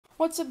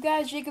What's up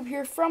guys, Jacob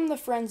here from the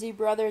Frenzy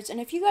Brothers, and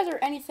if you guys are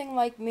anything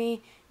like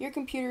me, your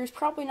computer is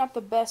probably not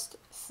the best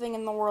thing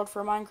in the world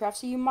for Minecraft,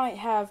 so you might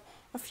have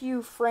a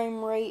few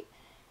frame rate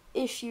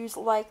issues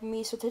like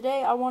me. So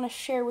today I want to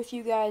share with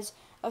you guys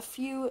a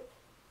few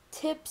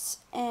tips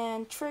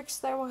and tricks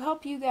that will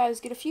help you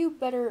guys get a few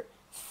better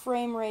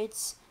frame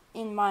rates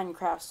in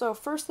Minecraft. So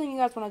first thing you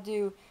guys want to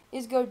do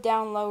is go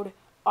download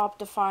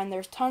Optifine.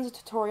 There's tons of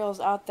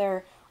tutorials out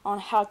there on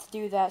how to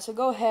do that, so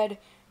go ahead,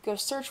 go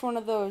search one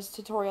of those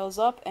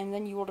tutorials up, and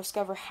then you will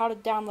discover how to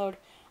download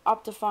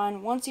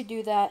Optifine. Once you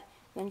do that,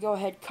 then go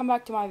ahead, come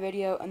back to my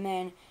video, and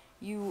then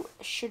you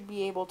should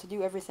be able to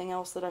do everything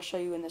else that I show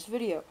you in this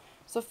video.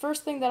 So the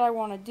first thing that I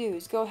want to do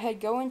is go ahead,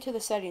 go into the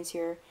settings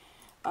here,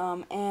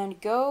 and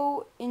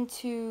go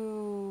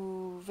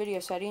into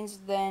video settings.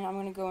 Then I'm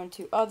going to go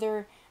into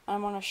other, and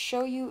I'm going to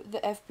show you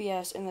the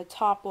FPS in the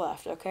top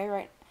left, okay,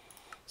 right,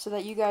 so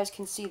that you guys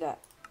can see that.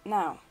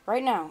 Now,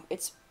 right now,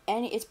 it's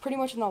pretty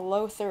much in the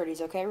low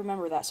 30s, okay?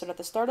 Remember that. So at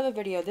the start of the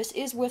video, this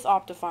is with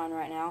Optifine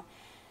right now.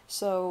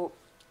 So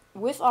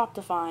with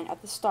Optifine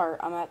at the start,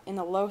 I'm in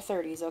the low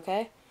 30s,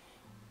 okay?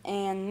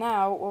 And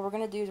now what we're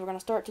going to do is we're going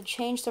to start to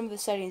change some of the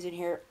settings in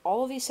here.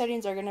 All of these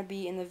settings are going to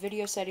be in the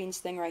video settings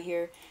thing right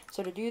here.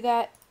 So to do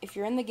that, if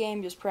you're in the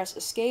game, just press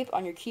escape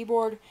on your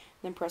keyboard,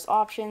 then press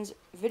options,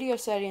 video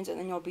settings, and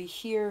then you'll be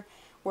here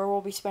where we'll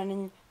be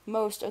spending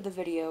most of the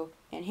video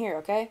in here,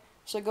 okay?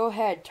 So go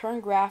ahead,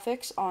 turn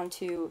graphics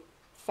onto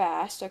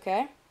fast,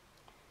 okay?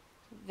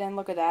 Then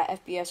look at that,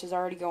 FPS is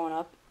already going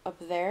up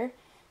there.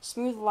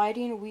 Smooth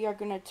lighting we are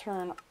going to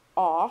turn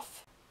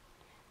off.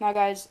 Now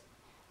guys,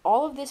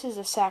 all of this is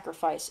a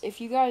sacrifice. If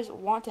you guys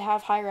want to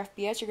have higher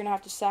FPS, you're going to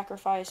have to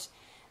sacrifice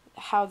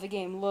how the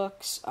game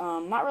looks,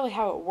 not really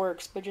how it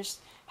works, but just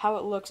how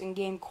it looks in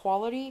game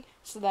quality,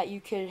 so that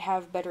you could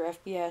have better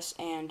FPS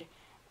and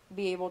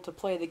be able to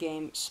play the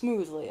game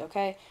smoothly,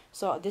 okay?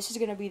 So this is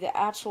going to be the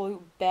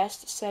absolute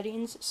best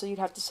settings, so you'd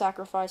have to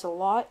sacrifice a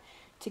lot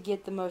to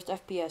get the most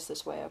FPS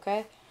this way,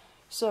 okay?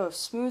 So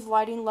smooth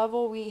lighting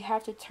level we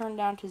have to turn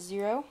down to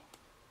 0.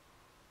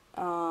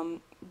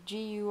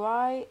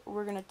 GUI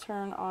we're going to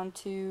turn on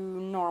to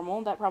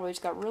normal. That probably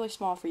just got really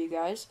small for you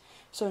guys.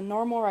 So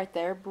normal right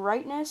there.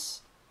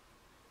 Brightness,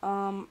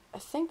 I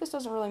think this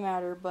doesn't really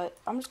matter, but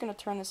I'm just going to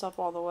turn this up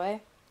all the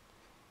way.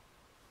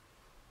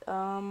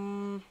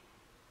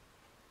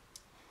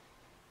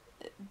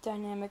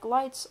 Dynamic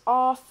lights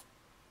off.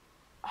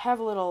 I have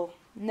a little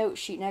note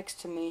sheet next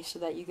to me so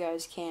that you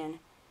guys can,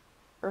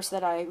 or so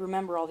that I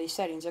remember all these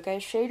settings, okay?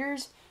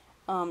 Shaders,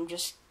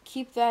 just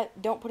keep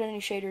that, don't put any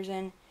shaders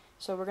in.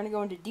 So we're going to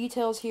go into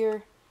details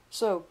here.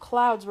 So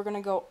clouds, we're going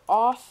to go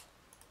off.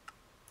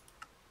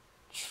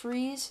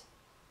 Trees,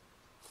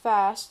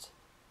 fast.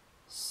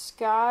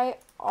 Sky,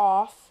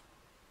 off.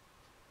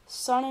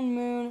 Sun and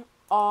moon,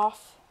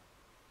 off.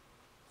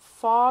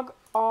 Fog,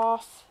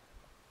 off.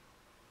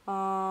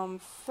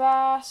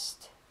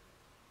 Fast.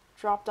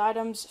 Dropped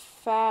items,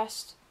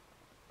 fast.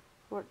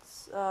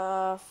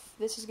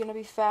 This is going to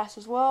be fast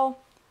as well.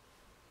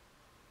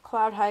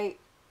 Cloud height,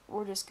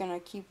 we're just going to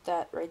keep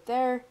that right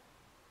there.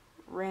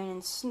 Rain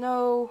and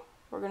snow,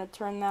 we're going to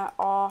turn that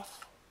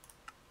off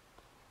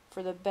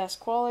for the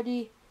best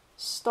quality.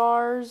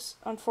 Stars,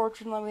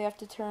 unfortunately, we have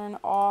to turn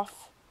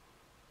off.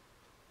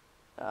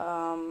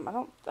 I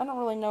don't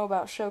really know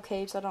about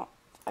showcase.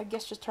 I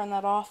guess just turn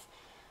that off.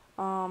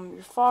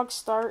 Your fog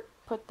start,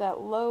 put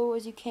that low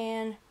as you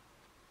can.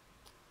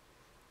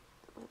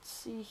 Let's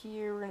see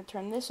here, we're going to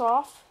turn this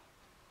off.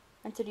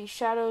 Entity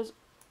shadows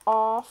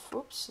off.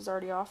 Oops, it's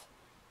already off.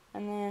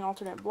 And then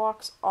alternate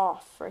blocks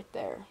off right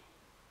there.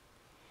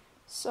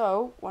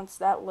 So once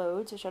that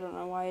loads, which I don't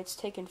know why it's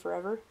taken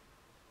forever,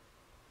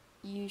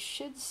 you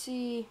should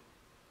see,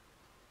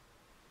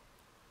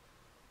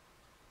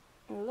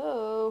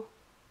 hello,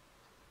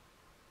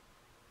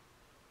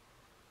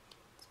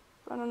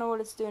 I don't know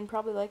what it's doing,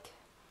 probably like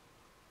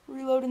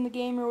reloading the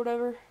game or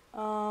whatever.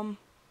 Come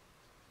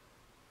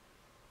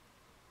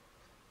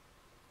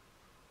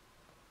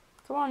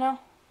on now.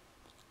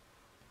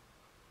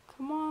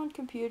 Come on,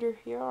 computer,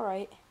 you're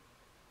alright.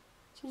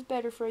 This is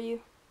better for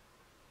you.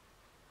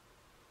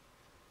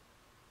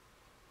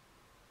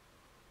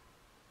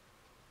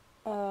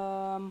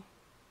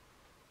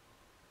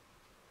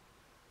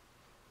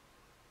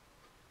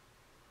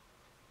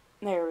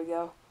 There we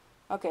go.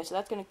 Okay, so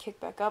that's going to kick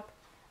back up,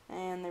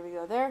 and there we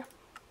go there.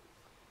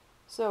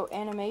 So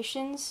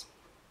animations,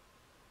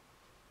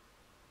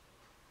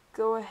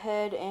 go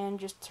ahead and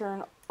just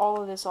turn all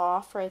of this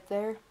off right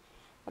there.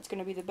 That's going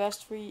to be the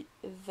best for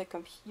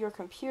your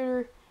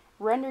computer.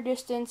 Render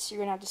distance, you're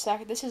going to have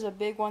to this is a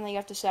big one that you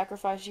have to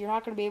sacrifice. You're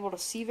not going to be able to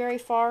see very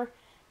far,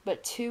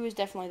 but 2 is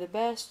definitely the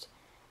best.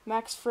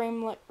 Max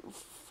frame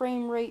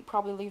rate,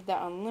 probably leave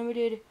that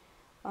unlimited.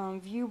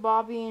 View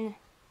bobbing,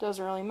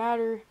 doesn't really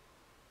matter.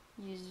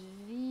 Use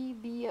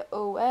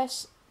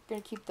VBOS,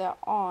 going to keep that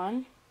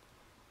on,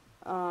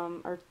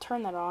 or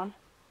turn that on.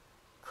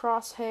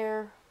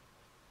 Crosshair,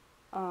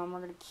 we're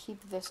going to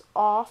keep this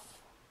off.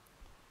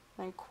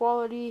 And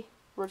quality,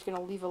 we're just going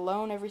to leave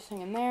alone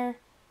everything in there.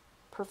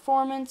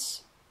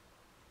 performance,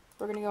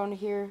 we're going to go into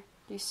here,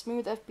 do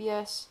smooth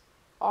FPS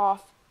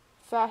off,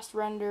 fast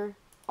render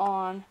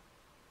on,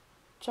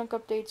 chunk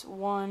updates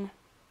 1,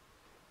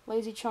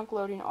 lazy chunk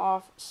loading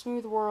off,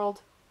 smooth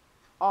world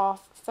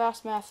off,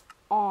 fast math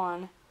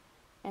on,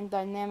 and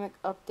dynamic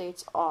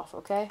updates off,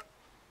 okay?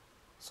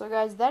 So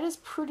guys, that is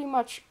pretty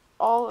much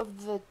all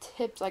of the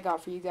tips I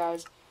got for you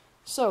guys.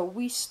 So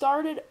we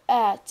started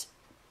at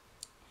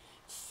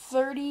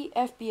 30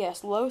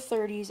 FPS, low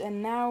 30s,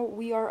 and now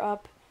we are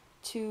up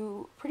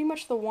to pretty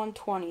much the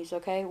 120s,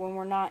 okay, when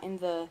we're not in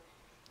the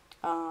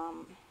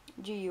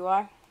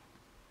GUI,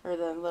 or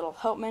the little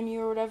help menu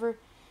or whatever,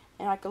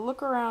 and I could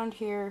look around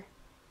here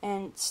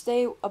and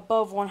stay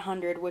above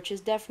 100, which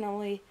is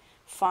definitely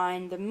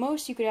fine. The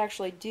most you could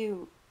actually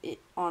do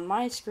on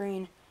my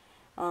screen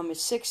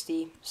is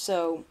 60,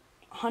 so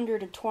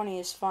 120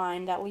 is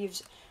fine. That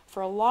leaves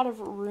for a lot of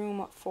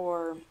room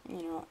for,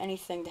 you know,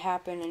 anything to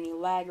happen, any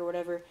lag or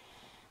whatever,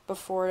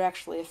 before it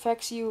actually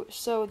affects you.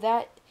 So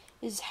that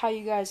is how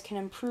you guys can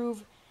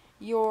improve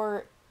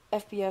your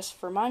FPS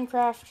for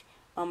Minecraft.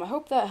 I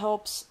hope that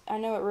helps. I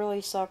know it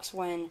really sucks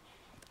when,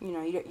 you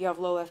know, you have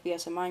low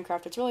FPS in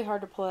Minecraft. It's really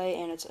hard to play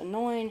and it's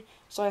annoying.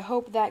 So I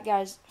hope that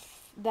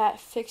that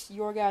fixed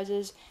your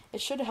guys's.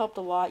 It should have helped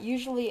a lot.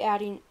 Usually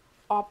adding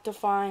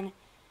Optifine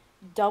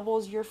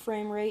doubles your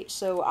frame rate,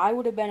 so I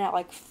would have been at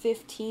like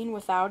 15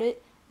 without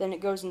it, then it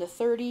goes into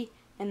 30,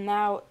 and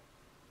now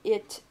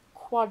it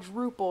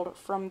quadrupled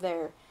from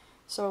there,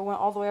 so it went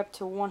all the way up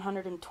to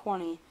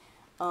 120,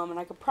 and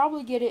I could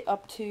probably get it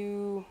up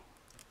to,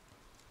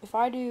 if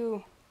I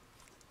do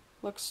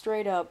look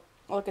straight up,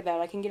 look at that,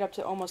 I can get up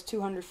to almost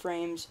 200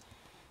 frames,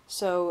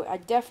 so I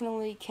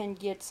definitely can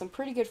get some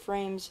pretty good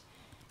frames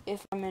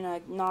if I'm in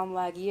a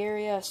non-laggy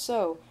area.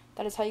 So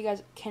that is how you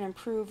guys can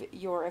improve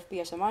your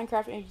FPS in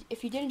Minecraft. And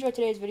if you did enjoy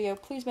today's video,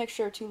 please make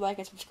sure to like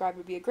and subscribe. It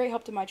would be a great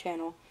help to my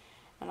channel.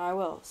 And I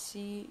will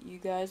see you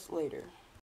guys later.